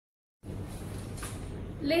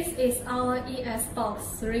This is our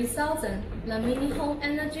ESBox 3000, the mini home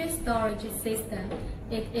energy storage system.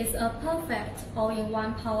 It is a perfect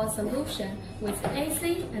all-in-one power solution with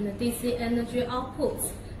AC and DC energy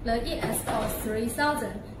outputs. The ESBox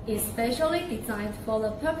 3000 is specially designed for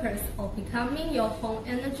the purpose of becoming your home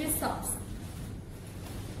energy source.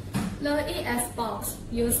 The ESBox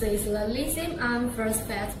uses the lithium-ion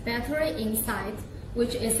phosphate battery inside,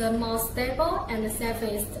 which is the most stable and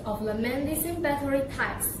safest of the main lithium battery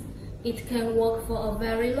types. It can work for a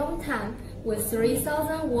very long time with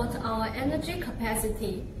 3000 watt-hour energy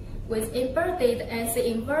capacity. With embedded AC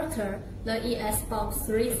inverter, the ESBox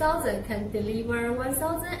 3000 can deliver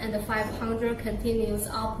 1500 continuous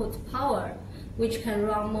output power, which can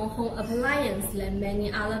run more home appliances than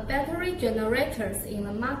many other battery generators in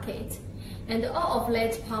the market. And all of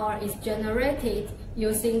that power is generated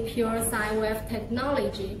using pure sine wave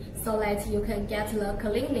technology so that you can get the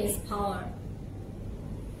cleanest power.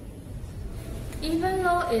 Even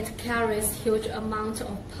though it carries huge amount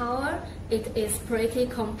of power, it is pretty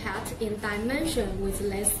compact in dimension with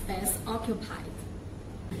less space occupied.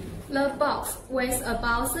 The box weighs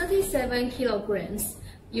about 37 kilograms.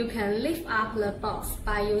 You can lift up the box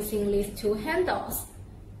by using these two handles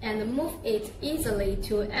and move it easily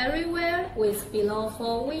to everywhere with below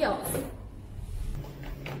 4 wheels.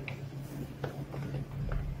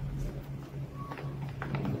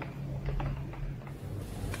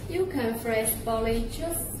 You can flexibly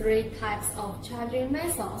choose 3 types of charging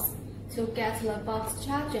methods. To get the box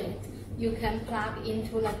charged, you can plug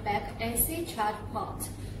into the back AC charge port.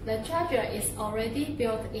 The charger is already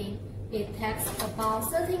built in. It takes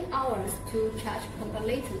about 13 hours to charge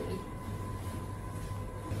completely.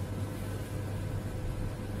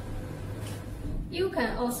 You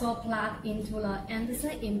can also plug into the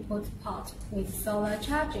Anderson input port with solar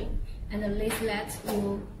charging, and this lets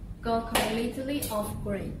you go completely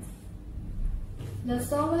off-grid. The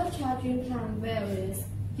solar charging time varies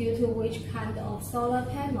due to which kind of solar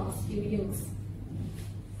panels you use.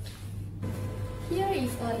 Here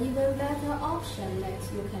is an even better option that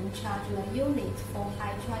you can charge the unit for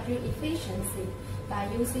high charging efficiency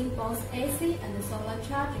by using both AC and solar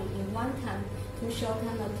charging in one time to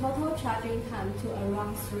shorten the total charging time to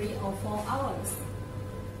around 3 or 4 hours.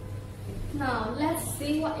 Now let's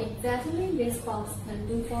see what exactly this box can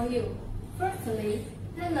do for you. Firstly,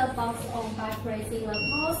 turn the box on by pressing the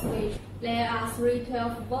power switch. There are 3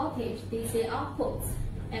 12 voltage DC outputs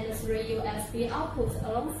and 3 USB outputs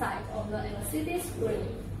alongside of the LCD screen.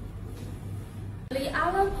 The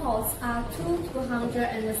other ports are 2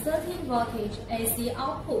 230 voltage AC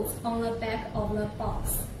outputs on the back of the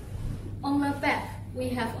box. On the back, we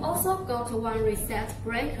have also got 1 reset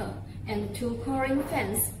breaker and 2 cooling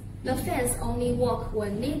fans. The fans only work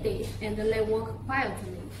when needed and they work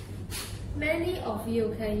quietly. Many of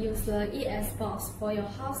you can use the ESBox for your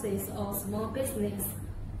houses or small business.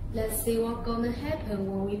 Let's see what's gonna happen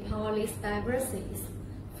when we power these devices.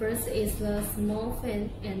 First is the small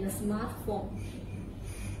fan and the smartphone.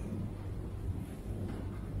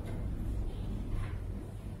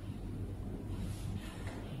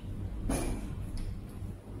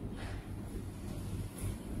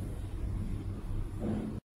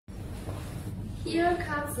 Here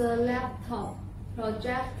comes the laptop,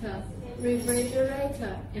 projector,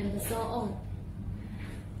 refrigerator, and so on.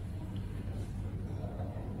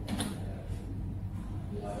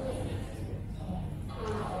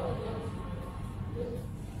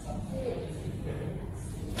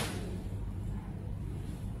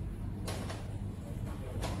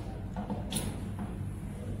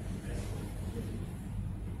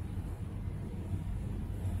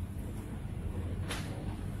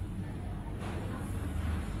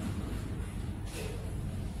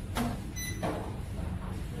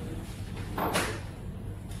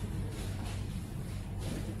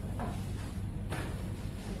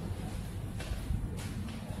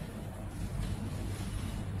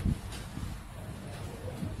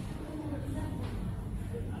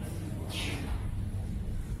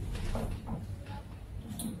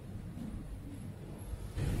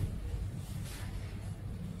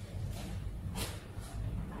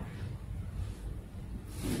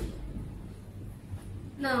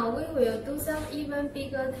 Now we will do some even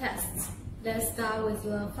bigger tests. Let's start with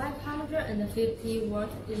the 550 watt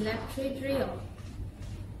electric drill.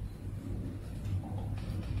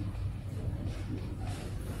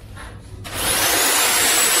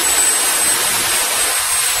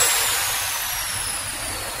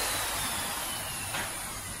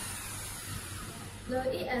 The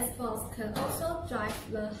ESBox can also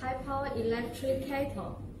drive the high-power electric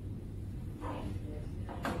kettle.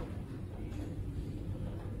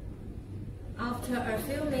 After a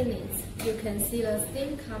few minutes, you can see the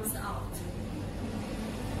steam comes out.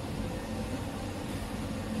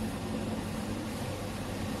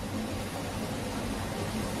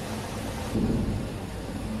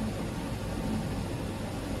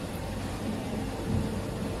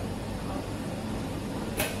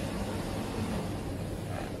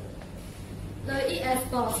 The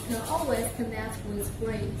ESBox can always connect with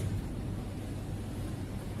grid.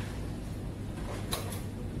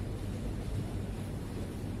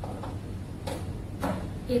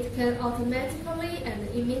 It can automatically and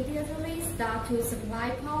immediately start to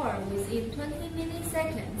supply power within 20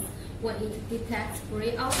 milliseconds when it detects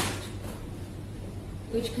grid outage,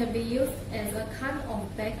 which can be used as a kind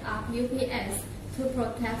of backup UPS to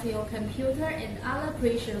protect your computer and other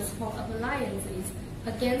precious home appliances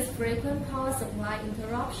against frequent power supply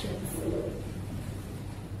interruptions.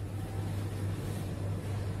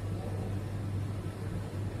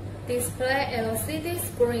 Display LCD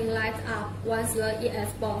screen light up once the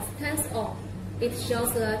ESBox turns on. It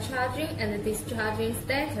shows the charging and discharging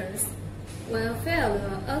status. When a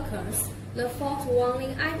failure occurs, the fault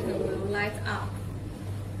warning icon will light up.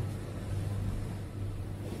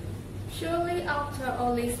 Shortly after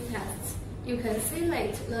all these tests, you can see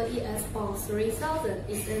that the ESBox 3000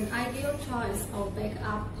 is an ideal choice of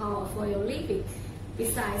backup power for your living.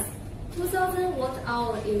 Besides, 2000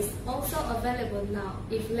 watt-hour is also available now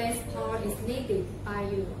if less power is needed by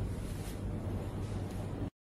you.